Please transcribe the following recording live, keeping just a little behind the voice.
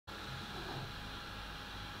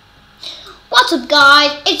What's up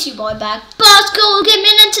guys, it's your boy back, Basketball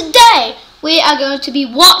Gaming, and today we are going to be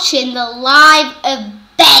watching the live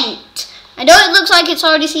event. I know it looks like it's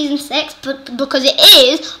already season 6, but because it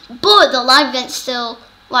is, but the live event's still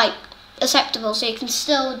like acceptable, so you can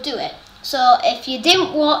still do it. So if you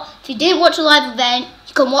didn't watch the live event,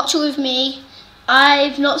 you can watch it with me.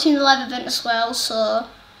 I've not seen the live event as well, so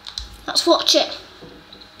let's watch it.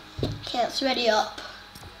 Okay, let's ready up.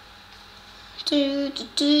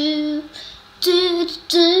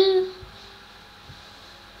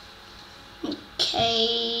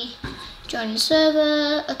 Okay, join the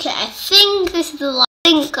server. Okay, I think this is the live. I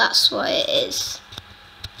think that's what it is.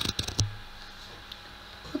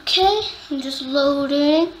 Okay, I'm just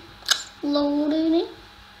loading in.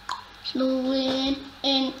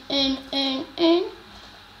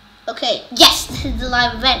 Okay, yes, this is the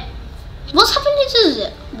live event. What's happening to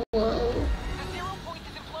it? Whoa.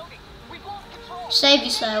 Save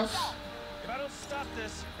yourself.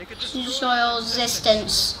 Destroy all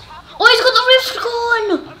resistance. Oh, he's got the rift gun!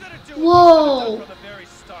 Whoa.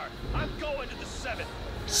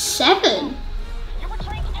 7?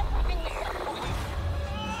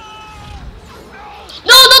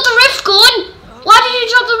 No, not the rift gun! Why did you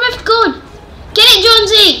drop the rift gun? Get it,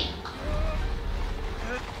 Jonesy!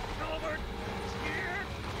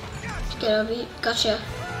 Get over here. Gotcha.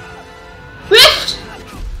 Rift!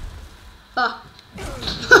 Oh.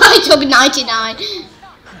 I took 99.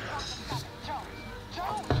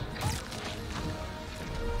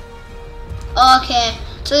 Okay,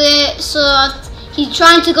 so he's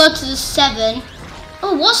trying to go to the 7.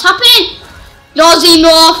 Oh, what's happening? Nazi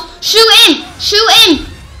North! Shoot him! Shoot him!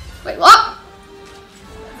 Wait, what?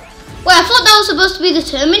 Wait, I thought that was supposed to be the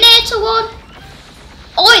Terminator one.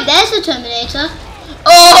 Oh wait, there's the Terminator.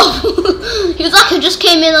 Oh! He was like, it just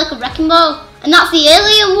came in like a wrecking ball. And that's the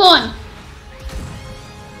alien one.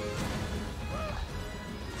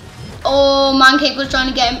 Oh, Mancake was trying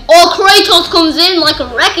to get him. Oh, Kratos comes in like a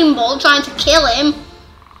wrecking ball trying to kill him.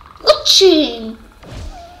 Watching.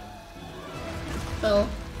 Oh,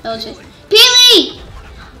 that was it. Peely!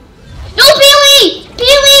 No, Peely!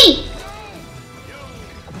 Peely!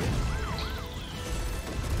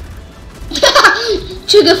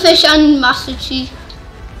 Sugarfish and Master Chief.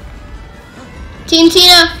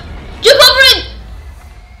 Tina, jump over it!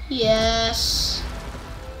 Yes.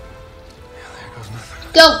 There goes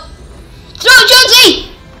nothing. Go. Throw it, Jonesy!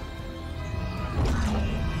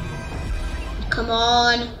 Come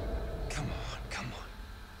on. Come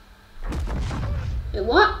on. Wait,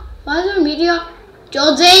 what? Why is there a meteor?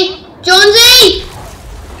 Jonesy! Jonesy!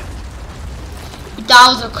 That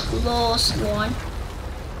was a close one.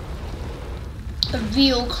 A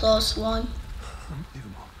real close one.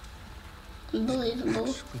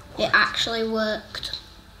 Unbelievable. It actually worked.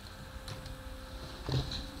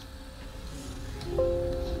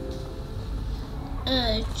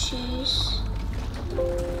 Oh, jeez.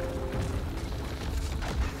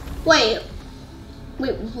 Wait,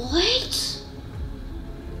 what?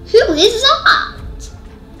 Who is that?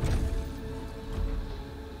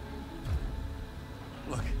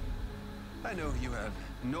 Look, I know you have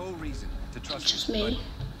no reason to trust Just me.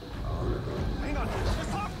 Hang on.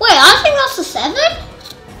 Wait, I think that's a 7?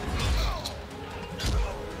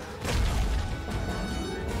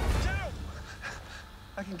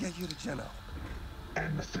 I can get you to Jenna.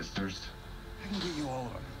 And the sisters. I can get you all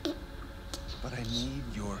of them. But I need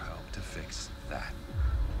your help to fix that.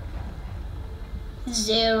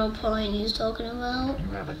 0 point he's talking about.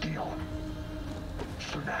 You have a deal.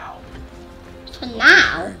 For now. For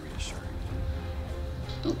now? Very reassuring.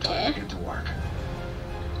 Okay. Get to work.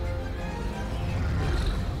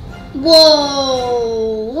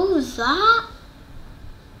 Whoa! What was that?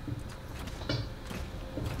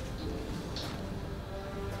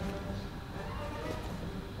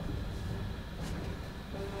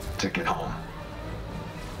 Take it home.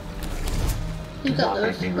 You Do got not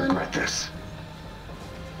make those me one. regret this.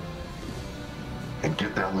 And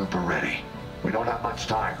get that looper ready. We don't have much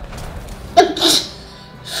time.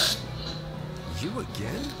 You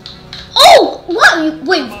again? Oh! What?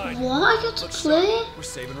 Wait, what? I get to play? We're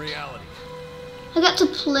saving reality. I get to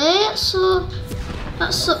play it, so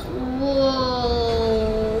that's so.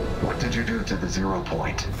 Whoa! What did you do to the 0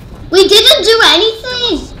 point? We didn't do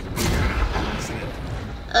anything.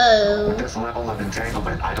 Oh. With this level of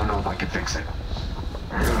entanglement, I don't know if I can fix it.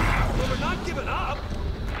 Well, we're not giving up.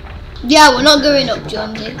 Yeah, we're not going up, Without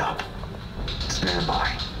Jonesy. giving up. Stand by.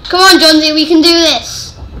 Come on, Jonesy, we can do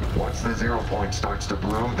this. Once the 0 point starts to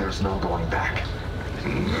bloom, there's no going back.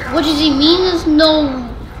 What does he mean? There's no.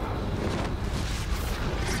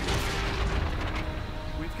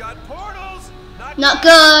 We've got portals. Not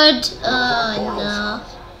good. Portals. No.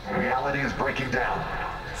 Reality is breaking down.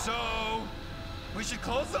 So we should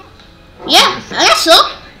close them. Yeah, I guess so.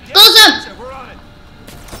 Close them. So we're on it.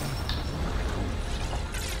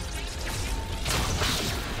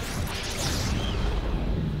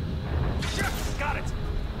 Yes, got it.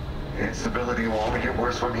 Instability will only get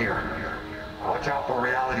worse from here. Watch out for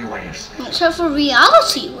reality waves. Watch out for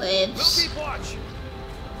reality We'll waves. keep watch.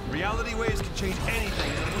 Reality waves can change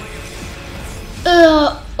anything.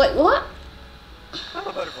 Wait, what? I'm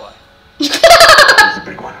a butterfly. That's a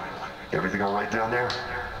big one. Everything all right down there?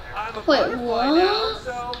 I'm a Wait, butterfly now, what?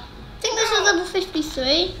 so I think this is level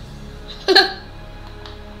 53.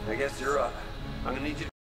 I guess you're up. I'm gonna need you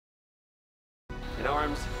in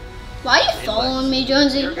arms. Why are you following me,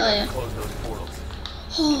 Jonesy? You're Oh, gonna have yeah. to close those portals.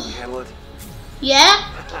 Can you handle it? Yeah?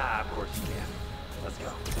 Of course you can. Let's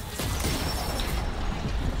go.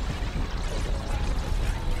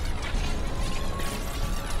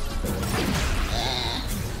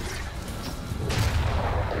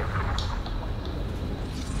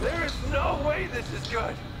 There is no way this is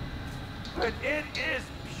good. But it is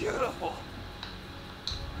beautiful.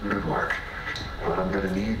 Good work. But I'm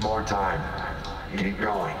gonna need more time. Keep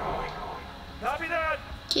going. Copy that.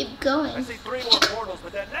 Keep I going. see 3 more portals,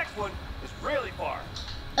 but that next one is really far.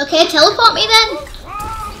 Okay, teleport me then.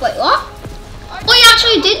 Wait, what? Oh, you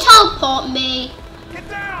actually did teleport me. Get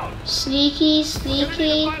down! Sneaky, We need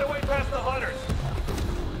sneaky. to find a way past the hunters.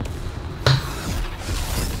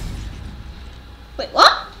 Wait,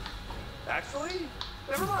 what? Actually,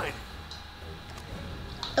 never mind.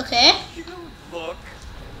 Okay. You look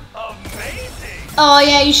amazing. Oh,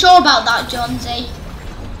 yeah, you sure about that, Jonesy?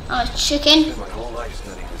 Oh, chicken. My whole life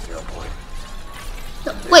studying the 0 point.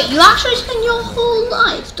 Wait, you actually spent your whole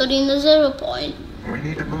life studying the 0 point? We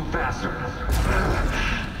need to move faster.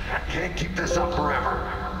 I can't keep this up forever.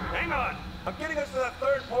 Hang on. I'm getting us to that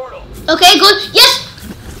 3rd portal. Okay, good. Yes!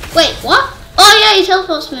 Wait, what? Oh, yeah, he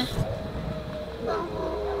teleports me.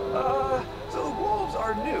 So the wolves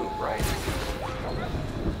are new, right?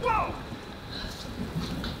 Whoa!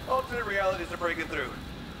 Alternate realities are breaking through.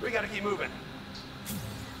 We gotta keep moving.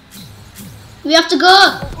 We have to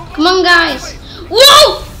go. Come on, guys.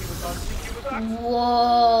 Whoa!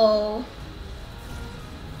 Whoa.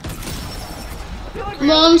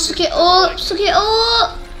 Come on, suck it up, suck it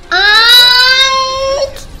up.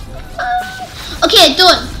 And... okay,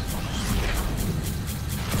 done.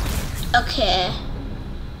 Okay.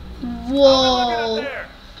 Whoa.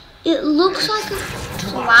 It looks like a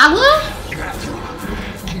flower? You have to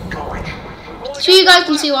keep going. So you guys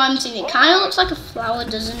can see what I'm seeing. It kind of looks like a flower,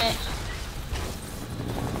 doesn't it?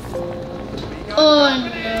 Oh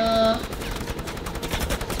no.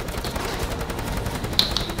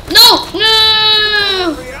 No!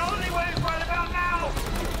 No! Reality waves right about now.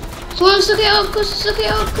 Come on, suck it up, suck it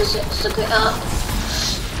up, suck it up.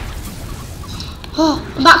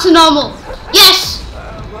 Oh, I'm back to normal. Yes!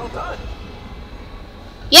 Well done.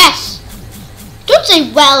 Yes! Don't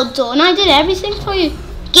say well done, I did everything for you.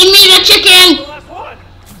 Give me the The chicken! last one.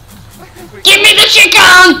 Give me the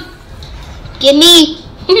chicken! Give me.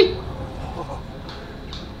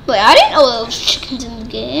 Wait, I didn't know there was chickens in the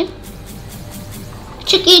game.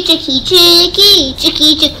 Chicky, chicky, chicky,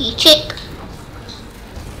 chicky, chicky, chick.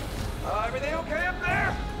 Everything okay up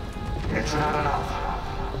there? It's not enough.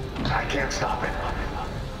 I can't stop it.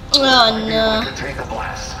 Oh no. Contain the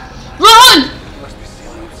blast. Run! You must be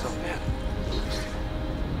sealing yourself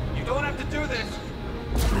in. You don't have to do this.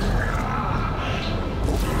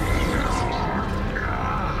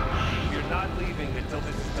 You're not leaving until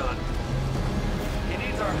this is done. He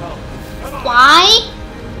needs our help. Come on. Why?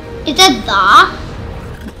 Is it that?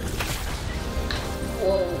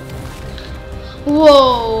 Whoa.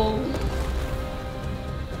 Whoa.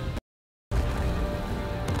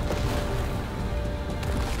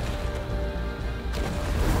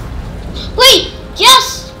 Wait,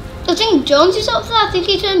 yes! I think Jones is up there. I think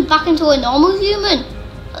he turned back into a normal human.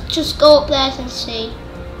 Let's just go up there and see.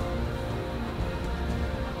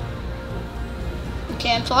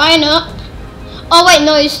 Okay, I'm flying up. Oh wait,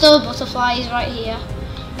 no, he's still a butterfly. He's right here.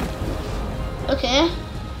 Okay.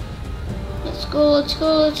 Let's go, let's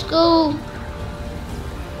go, let's go.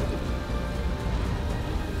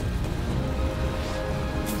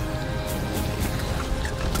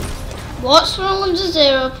 What's wrong with the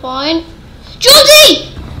 0 point?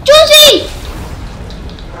 Jonesy! Jonesy!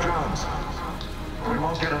 Jones, we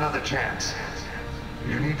won't get another chance.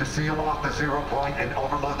 You need to seal off the 0 point and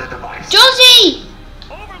overload the device. Jonesy!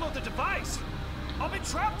 Overload the device. I'll be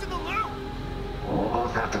trapped in the loop. We'll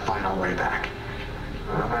both have to find our way back.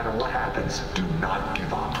 No matter what happens, do not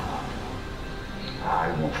give up.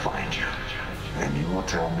 I will find you, and you will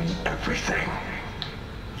tell me everything.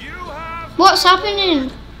 You have What's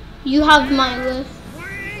happening? You have my word.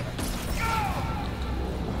 we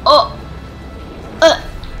Oh.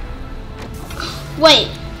 Wait.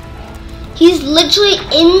 He's literally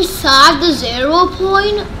inside the 0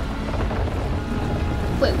 point?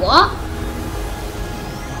 Wait, what?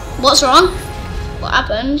 What's wrong? What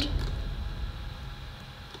happened?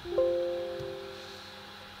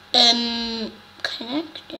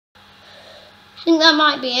 Connected. I think that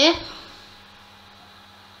might be it.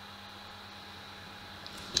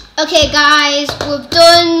 Okay guys, we've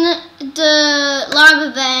done the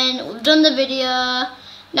live event, we've done the video.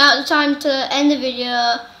 Now it's time to end the video.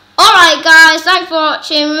 Alright guys, thanks for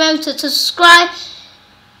watching. Remember to subscribe,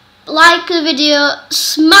 like the video,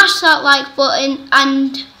 smash that like button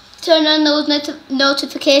and turn on those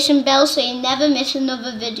notification bells so you never miss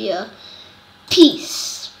another video.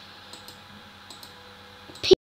 Peace.